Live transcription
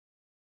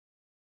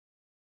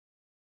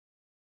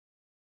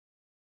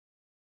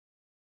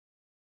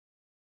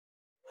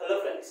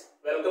friends,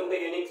 welcome to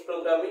Unix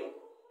programming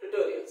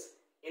tutorials.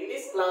 In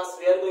this class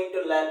we are going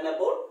to learn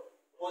about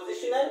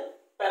positional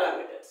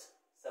parameters.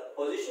 So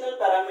positional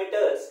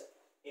parameters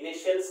in a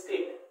shell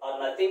script are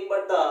nothing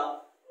but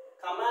the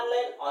command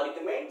line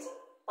arguments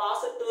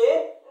passed to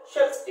a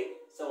shell script.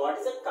 So what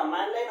is a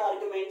command line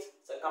arguments?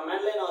 So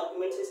command line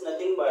arguments is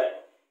nothing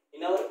but,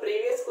 in our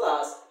previous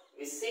class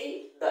we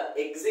see the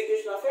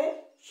execution of a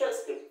shell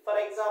script. For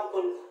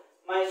example,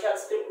 my shell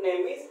script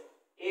name is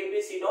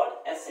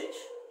abc.sh.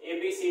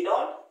 abc.sh.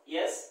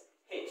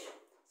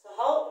 So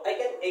how I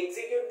can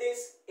execute this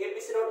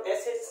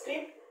abc.sh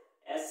script?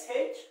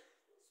 sh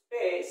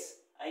space,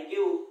 I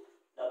give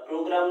the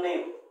program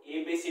name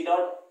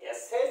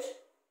abc.sh.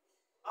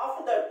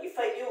 After that, if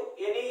I give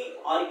any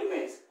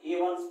arguments,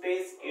 a1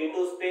 space,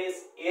 a2 space,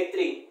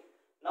 a3,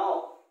 now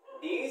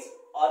these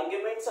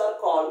arguments are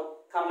called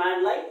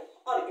command line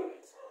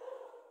arguments.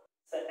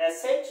 So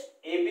sh,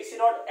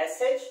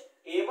 abc.sh,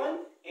 a1,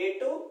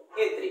 a2,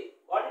 a3.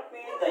 What it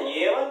means? The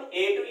a1,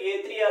 a2,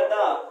 a3 are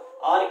the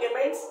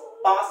arguments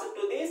passed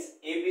to this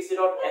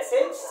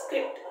abc.sh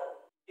script.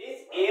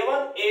 These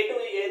a1, a2,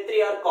 a3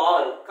 are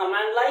called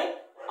command line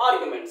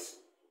arguments.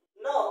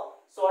 Now,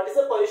 so what is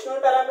the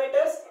positional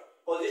parameters?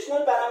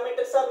 Positional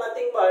parameters are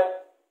nothing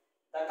but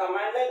the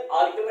command line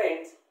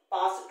arguments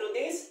passed to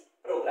this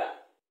program.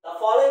 The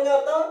following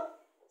are the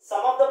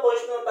some of the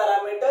positional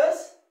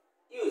parameters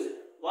used.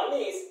 One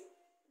is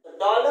the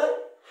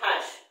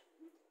 $hash.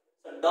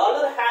 So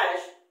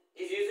 $hash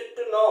is used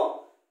to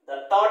know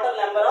the total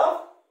number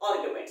of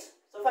arguments.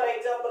 So for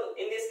example,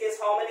 in this case,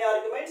 how many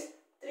arguments?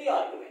 3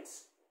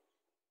 arguments.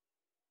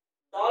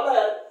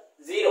 $0.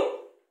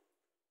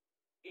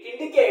 It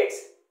indicates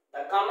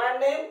the command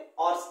name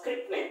or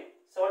script name.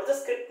 So what is the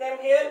script name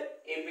here?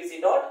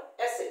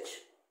 abc.sh.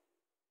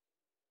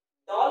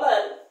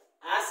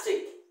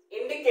 $*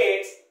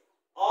 indicates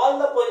all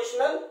the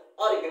positional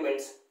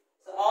arguments.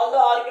 So all the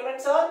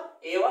arguments are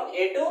a1,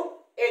 a2,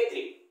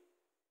 a3.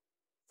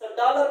 So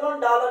 $1,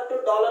 $2,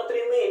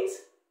 $3 means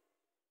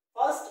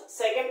first,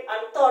 second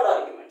and third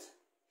arguments.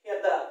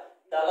 Here the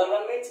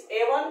 $1 means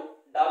a1,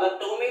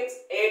 $2 means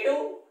a2,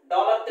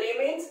 $3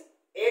 means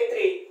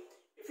a3.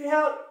 If you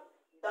have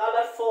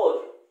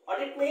 $4, what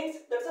it means?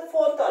 That's a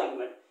fourth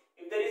argument.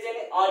 If there is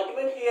any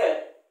argument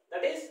here,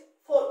 that is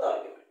fourth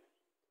argument.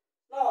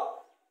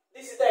 Now,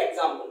 this is the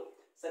example.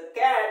 So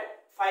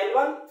cat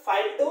file1,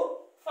 file2,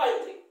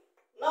 file3.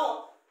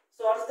 Now,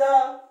 so what's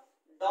the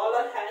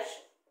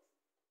 $hash?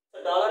 So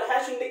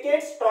 $hash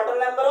indicates total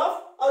number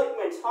of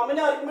arguments. How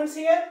many arguments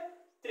here?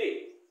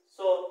 3.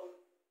 So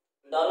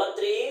 $3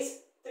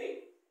 is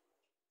 3.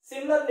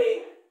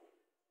 Similarly,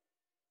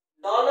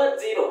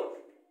 $0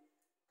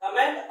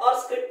 command or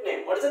script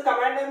name. What is the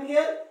command name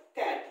here?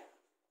 Cat.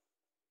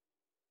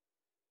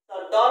 So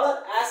 $*,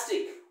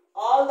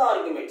 all the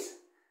arguments.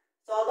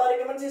 So all the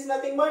arguments is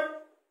nothing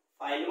but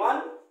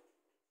file1,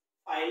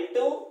 file2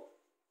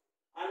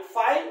 and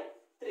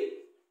file3.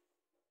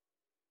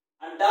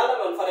 And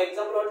 $1, for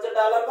example, what is the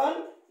 $1?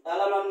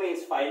 $1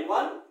 means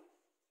file1,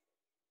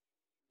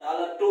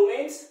 $2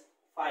 means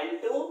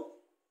file2,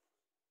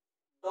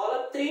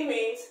 $3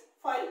 means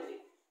file3.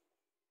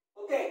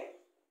 Okay.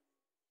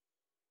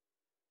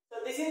 So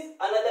this is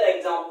another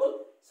example.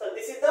 So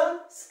this is the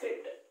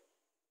script.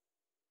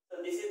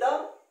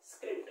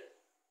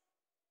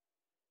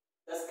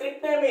 The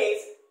script name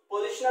is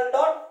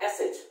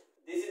positional.sh.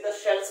 This is the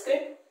shell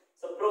script.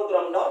 So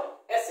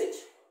program.sh.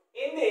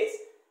 In this,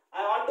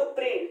 I want to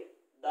print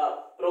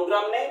the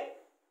program name,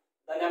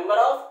 the number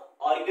of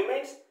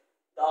arguments,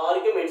 all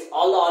the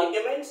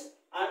arguments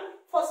and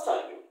first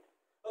argument.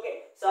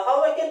 Okay. So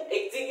how I can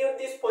execute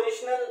this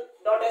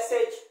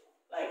positional.sh?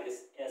 Like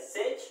this.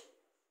 sh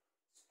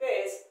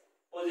space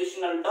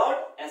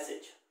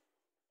positional.sh.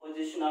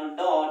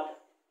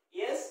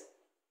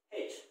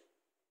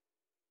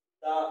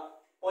 The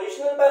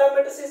positional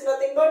parameters is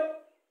nothing but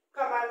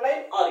command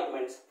line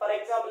arguments. For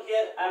example,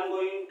 here I am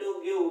going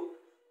to give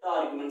the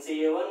arguments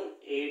a1,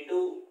 a2,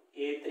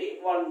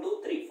 a3, 1,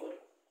 2, 3, 4.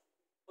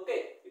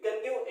 Okay, you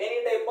can give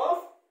any type of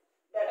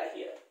data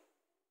here.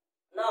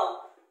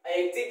 Now, I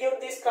execute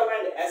this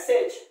command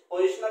sh,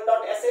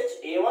 positional.sh,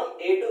 a1,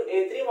 a2,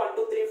 a3, 1,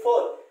 2, 3,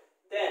 4.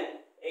 Then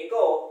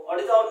echo, what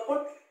is the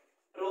output?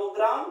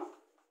 Program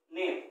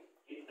name.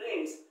 It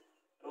prints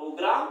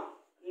program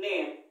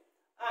name.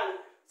 And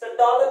so $0.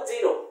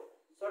 So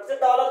what is the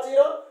 $0?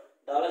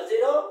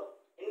 $0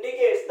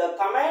 indicates the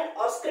command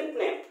or script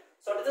name.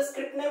 So what is the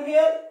script name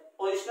here?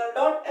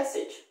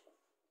 Positional.sh.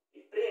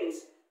 It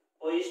prints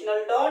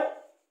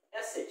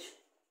positional.sh.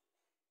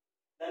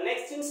 The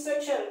next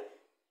instruction,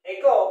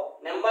 echo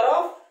number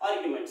of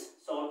arguments.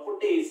 So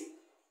output is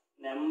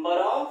number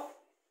of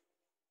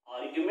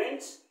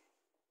arguments.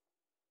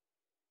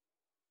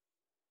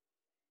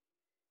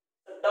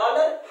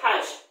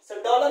 $hash.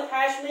 So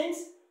 $hash means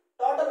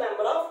total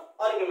number of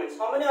arguments.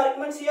 How many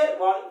arguments here?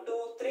 1,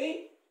 2,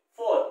 3,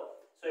 4.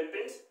 So it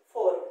prints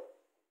 4.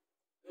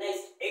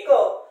 Next,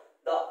 echo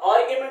the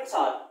arguments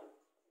are.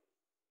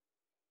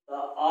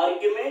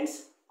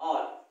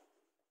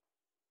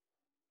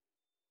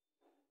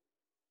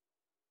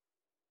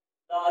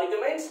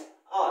 arguments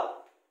are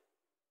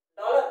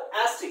 $*.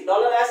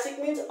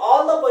 $* means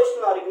all the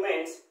positional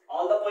arguments.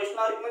 All the positional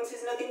arguments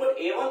is nothing but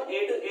A1,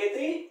 A2,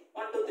 A3,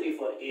 1, 2, 3,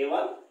 4.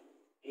 A1,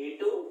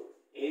 A2,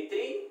 A3,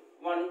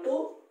 1,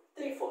 2,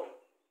 3, 4.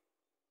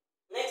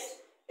 Next,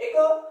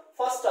 echo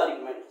first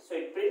argument. So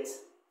it prints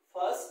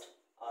first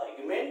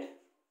argument.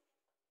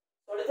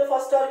 What is the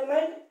first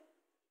argument?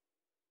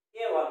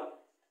 A1.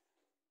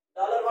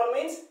 $1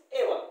 means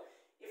A1.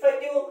 If I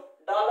give $4,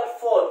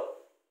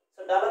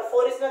 so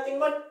 $4 is nothing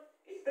but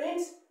it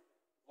prints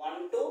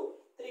 1, 2,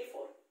 3,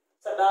 4.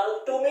 So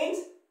 $2 means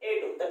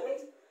A2. That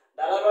means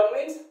 $1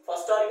 means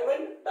first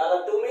argument,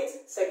 $2 means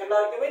second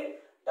argument,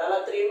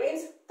 $3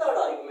 means third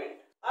argument,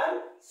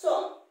 and so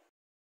on.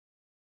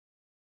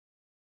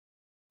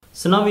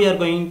 So now we are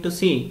going to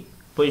see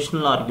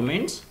positional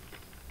arguments.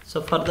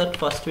 So for that,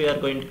 first we are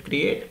going to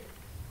create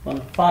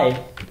one file.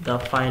 The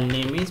file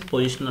name is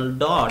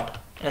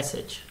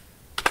positional.sh.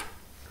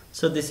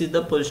 So this is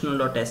the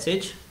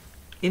positional.sh.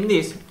 In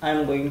this I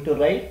am going to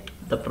write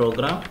the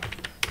program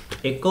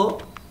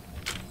echo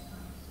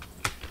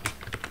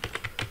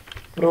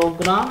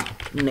program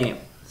name.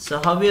 So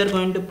how we are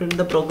going to print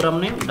the program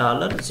name?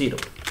 $0.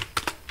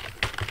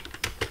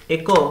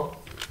 Echo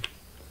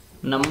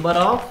number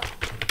of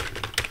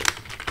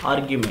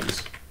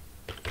arguments.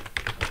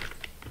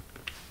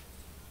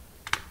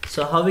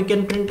 So how we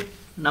can print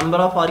number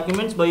of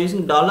arguments? By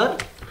using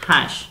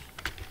 $#.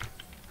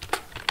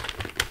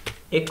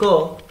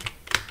 Echo,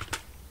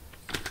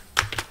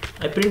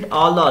 I print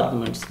all the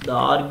arguments. The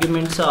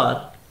arguments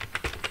are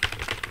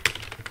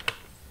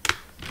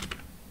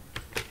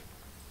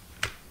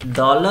 $*,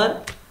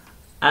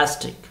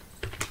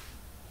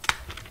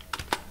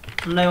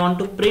 and I want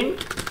to print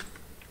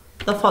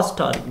the first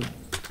argument.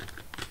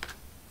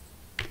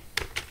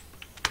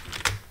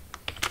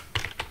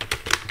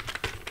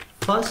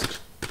 First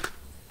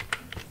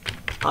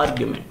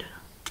argument.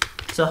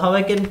 So how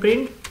I can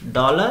print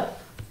 $1?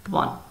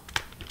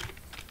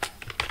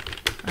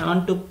 I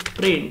want to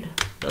print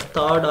the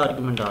third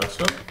argument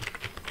also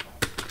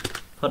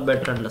for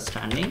better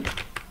understanding.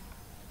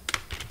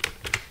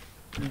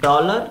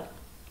 $3.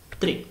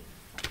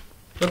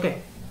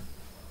 Okay,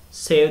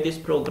 save this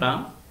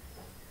program.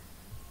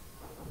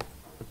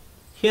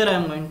 Here I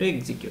am going to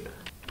execute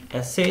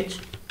sh.sh.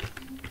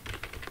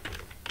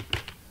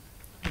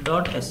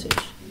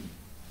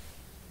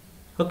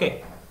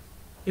 Okay,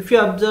 if you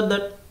observe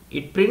that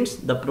it prints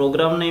the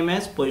program name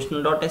as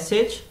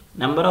positional.sh,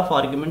 number of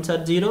arguments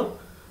are 0,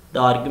 the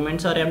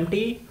arguments are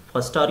empty,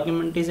 first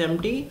argument is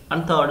empty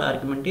and third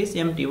argument is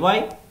empty.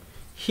 Why?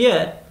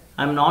 Here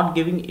I am not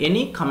giving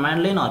any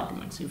command line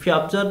arguments. If you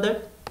observe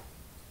that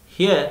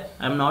here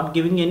I am not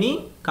giving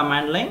any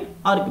command line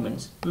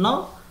arguments.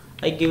 Now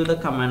I give the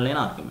command line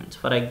arguments.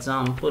 For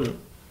example,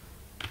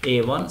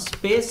 A1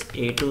 space,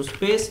 A2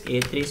 space,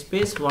 A3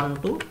 space,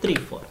 1, 2, 3,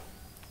 4.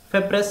 If I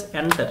press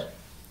enter,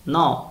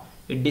 now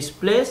it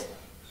displays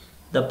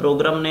the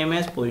program name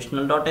as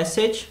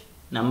positional.sh,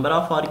 number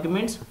of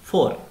arguments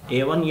 4,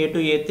 A1, A2,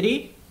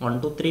 A3,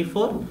 1, 2, 3,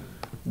 4.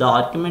 The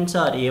arguments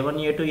are A1,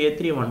 A2,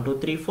 A3, 1, 2,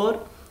 3, 4.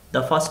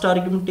 The first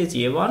argument is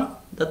A1,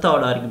 the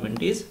third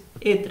argument is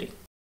A3.